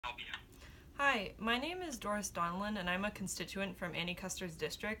help you? Hi, my name is Doris Donlin, and I'm a constituent from Annie Kuster's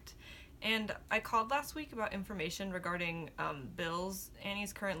district. And I called last week about information regarding bills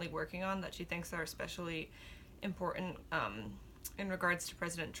Annie's currently working on that she thinks are especially important in regards to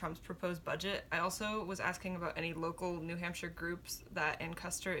President Trump's proposed budget. I also was asking about any local New Hampshire groups that Ann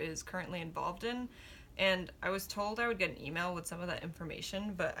Kuster is currently involved in. And I was told I would get an email with some of that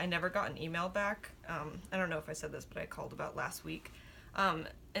information, but I never got an email back. I don't know if I said this, but I called about last week.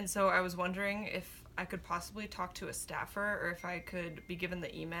 And so I was wondering if I could possibly talk to a staffer or if I could be given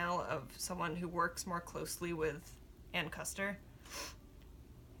the email of someone who works more closely with Ann Kuster.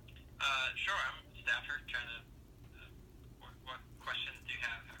 Sure, I'm a staffer trying to. What questions do you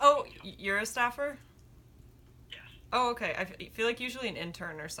have? Oh, you're a staffer? Yes. Oh, okay. Feel like usually an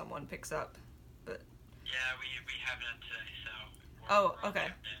intern or someone picks up, but... Yeah, we haven't today, so Oh,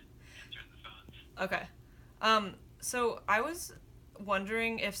 okay. Answering the phones. Okay. So I was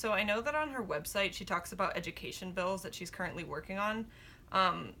wondering if, so I know that on her website she talks about education bills that she's currently working on,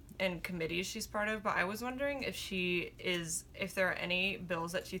 and committees she's part of, but I was wondering if there are any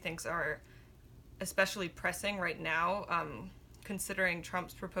bills that she thinks are especially pressing right now, considering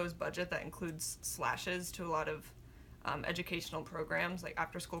Trump's proposed budget that includes slashes to a lot of educational programs, like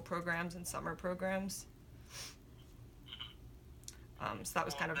after-school programs and summer programs. So that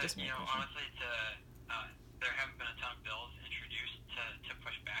was kind of just my question. Honestly, there haven't been a ton of bills introduced to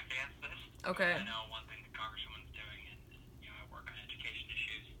push back against this. Okay. I know one thing the Congresswoman's doing, and I work on education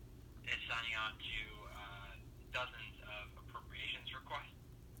issues, is signing on to dozens of appropriations requests.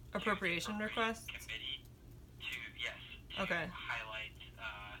 Appropriation requests? Committee to Okay. highlight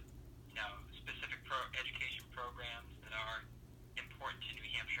specific education programs that are important to New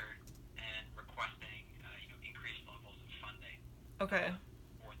Hampshire and requesting increased levels of funding. Okay.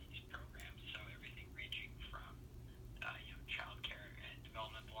 For these programs, so everything ranging from child care and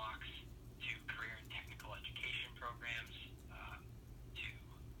development blocks to career and technical education programs to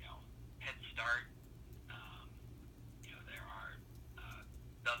Head Start. There are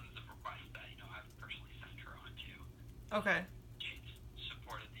dozens of requests that I've personally sent her on to. Okay. She's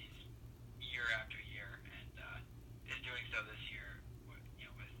supported these year after year and is doing so this year with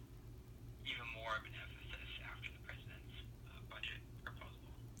even more of an emphasis after the president's budget proposal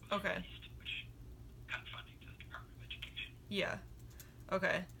was Okay. released, which cut funding to the Department of Education. Yeah.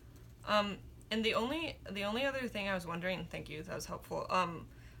 Okay. And the only other thing I was wondering, thank you, that was helpful,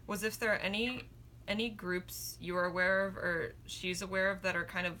 was if there are any groups you are aware of or she's aware of that are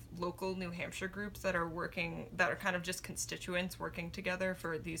kind of local New Hampshire groups that are kind of just constituents working together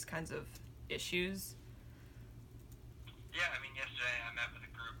for these kinds of issues. Yeah, yesterday I met with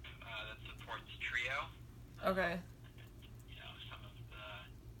a group that supports TRIO. Okay. Some of the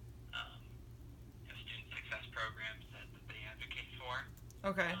student success programs that they advocate for.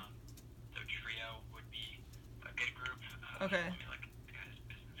 Okay. So TRIO would be a good group. Okay. Let me look at the guy's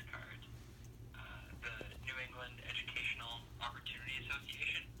business card. The New England Educational Opportunity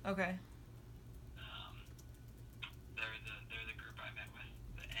Association. Okay. They're the group I met with.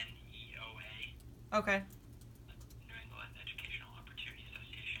 The NEOA. Okay. New England Educational Opportunity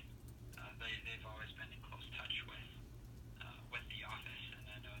Association. They've always been in close touch with the office, and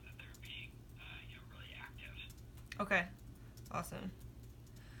I know that they're being really active. Okay. Awesome.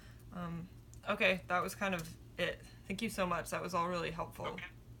 Okay, that was kind of it. Thank you so much. That was all really helpful. Okay.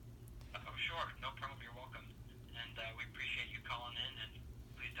 Oh, sure. No problem. You're welcome. And we appreciate you calling in, and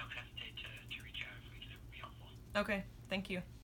please don't hesitate to reach out if we can ever be helpful. Okay. Thank you.